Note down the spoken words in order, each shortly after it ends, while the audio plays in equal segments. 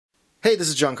Hey, this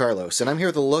is John Carlos, and I'm here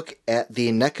with a look at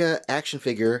the NECA action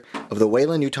figure of the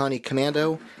Weyland-Yutani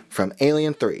Commando from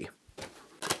Alien 3.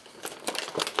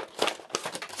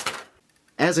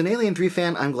 As an Alien 3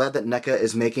 fan, I'm glad that NECA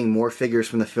is making more figures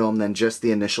from the film than just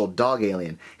the initial dog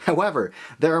alien. However,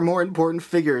 there are more important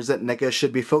figures that NECA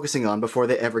should be focusing on before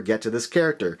they ever get to this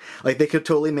character. Like, they could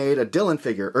totally made a Dylan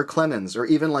figure, or Clemens, or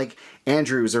even like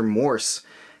Andrews or Morse.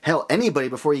 Hell, anybody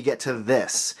before you get to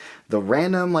this. The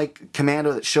random,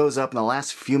 commando that shows up in the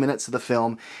last few minutes of the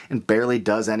film and barely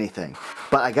does anything.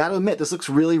 But I gotta admit, this looks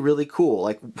really, really cool.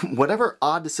 Like, whatever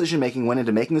odd decision-making went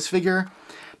into making this figure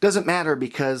doesn't matter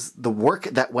because the work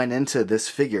that went into this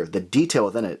figure, the detail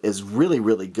within it, is really,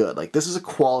 really good. Like, this is a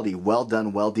quality,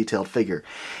 well-done, well-detailed figure.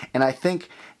 And I think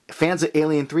fans of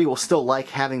Alien 3 will still like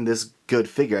having this good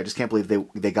figure. I just can't believe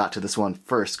they got to this one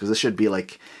first, because this should be,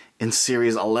 like, in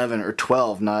Series 11 or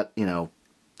 12, not, you know,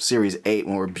 Series 8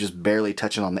 when we're just barely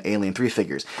touching on the Alien 3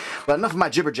 figures. But enough of my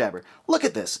jibber-jabber. Look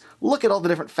at this. Look at all the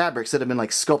different fabrics that have been,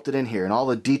 like, sculpted in here and all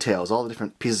the details, all the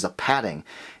different pieces of padding.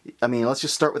 I mean, let's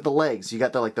just start with the legs. You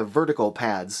got the, the vertical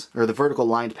pads, or the vertical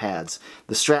lined pads,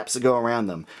 the straps that go around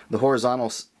them, the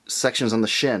horizontal sections on the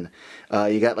shin.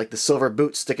 You got the silver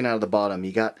boots sticking out of the bottom.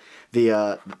 You got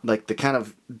the the kind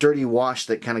of dirty wash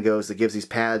that kind of goes, that gives these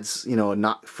pads, you know, a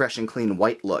not fresh and clean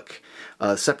white look.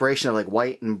 Separation of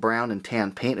white and brown and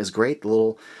tan paint is great. The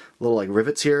little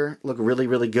rivets here look really,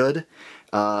 really good.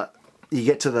 You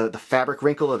get to the fabric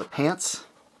wrinkle of the pants,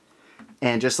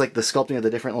 and just the sculpting of the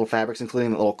different little fabrics,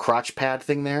 including the little crotch pad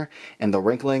thing there, and the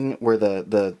wrinkling where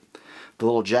the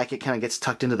little jacket kind of gets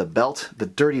tucked into the belt, the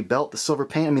dirty belt, the silver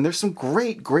paint. I mean, there's some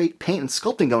great, great paint and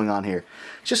sculpting going on here.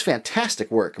 It's just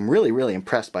fantastic work. I'm really, really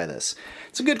impressed by this.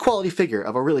 It's a good quality figure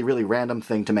of a really, really random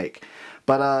thing to make.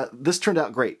 But this turned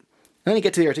out great. And then you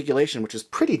get to the articulation, which is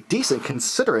pretty decent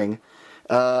considering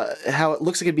how it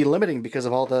looks like it'd be limiting because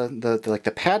of all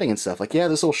the padding and stuff. Yeah,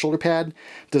 this little shoulder pad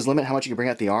does limit how much you can bring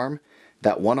out the arm,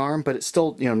 that one arm, but it's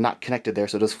still, you know, not connected there,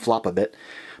 so it does flop a bit.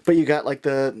 But you got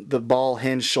the ball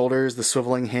hinge shoulders, the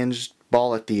swiveling hinged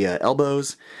ball at the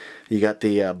elbows. You got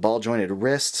the ball jointed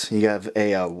wrists. You have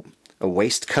a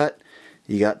waist cut.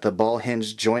 You got the ball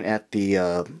hinge joint at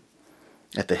the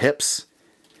hips.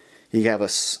 You have a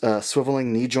swiveling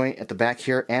knee joint at the back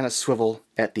here and a swivel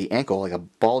at the ankle, like a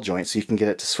ball joint, so you can get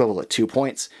it to swivel at 2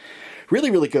 points. Really,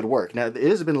 really good work. Now, it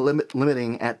has been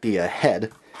limiting at the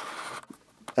head.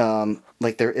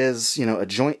 There is, you know, a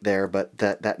joint there, but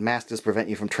that mask does prevent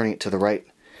you from turning it to the right.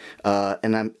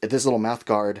 And this little mouth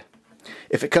guard,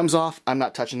 if it comes off, I'm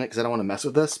not touching it because I don't want to mess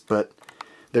with this, but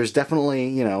there's definitely,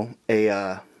 you know,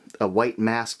 a white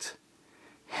masked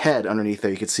head underneath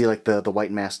there. You can see the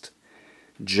white masked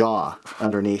jaw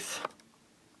underneath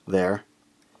there,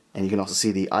 and you can also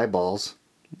see the eyeballs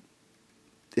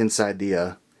inside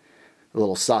the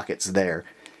little sockets there.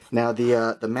 Now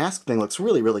the mask thing looks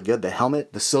really, really good. The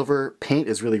helmet, the silver paint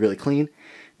is really, really clean.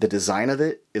 The design of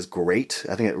it is great.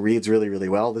 I think it reads really, really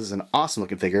well. This is an awesome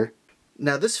looking figure.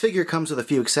 Now this figure comes with a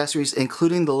few accessories,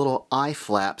 including the little eye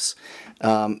flaps.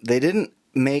 They didn't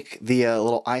make the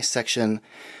little eye section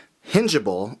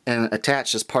hingeable and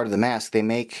attached as part of the mask. They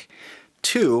make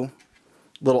two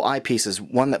little eyepieces,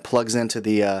 one that plugs into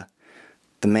the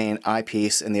main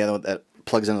eyepiece and the other one that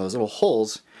plugs into those little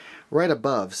holes right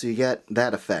above, so you get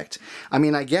that effect. I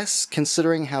mean, I guess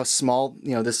considering how small,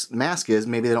 you know, this mask is,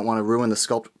 maybe they don't want to ruin the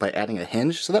sculpt by adding a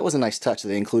hinge, so that was a nice touch that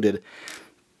they included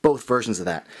both versions of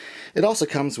that. It also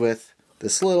comes with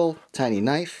this little tiny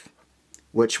knife,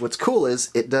 which what's cool is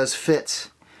it does fit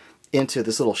into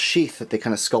this little sheath that they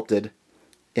kind of sculpted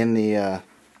in the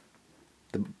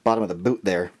bottom of the boot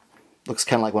there. Looks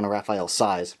kind of like one of Raphael's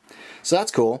size. So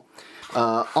that's cool.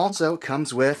 Also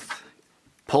comes with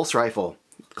pulse rifle.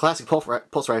 Classic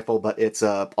pulse rifle, but it's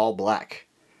all black.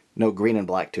 No green and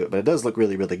black to it, but it does look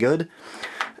really, really good.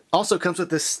 Also comes with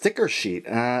this sticker sheet.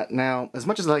 Now, as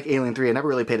much as I like Alien 3, I never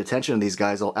really paid attention to these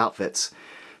guys' old outfits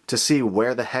to see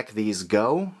where the heck these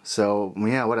go. So,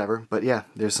 yeah, whatever. But yeah,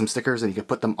 there's some stickers and you can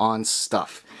put them on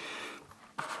stuff.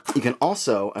 You can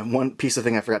also, and one piece of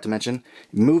thing I forgot to mention,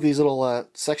 move these little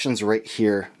sections right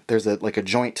here. There's a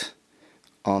joint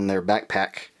on their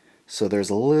backpack, so there's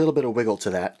a little bit of wiggle to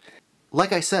that.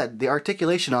 Like I said, the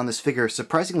articulation on this figure is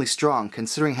surprisingly strong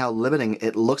considering how limiting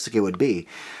it looks like it would be.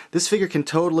 This figure can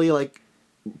totally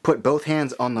put both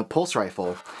hands on the pulse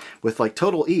rifle with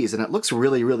total ease, and it looks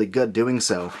really, really good doing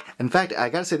so. In fact, I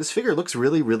gotta say, this figure looks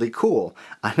really, really cool.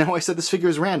 I know I said this figure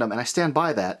is random, and I stand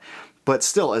by that, but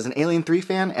still, as an Alien 3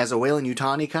 fan, as a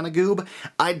Weyland-Yutani kind of goob,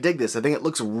 I dig this. I think it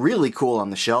looks really cool on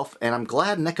the shelf, and I'm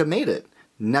glad NECA made it.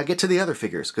 Now get to the other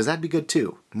figures, because that'd be good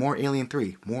too. More Alien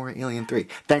 3. More Alien 3.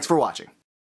 Thanks for watching.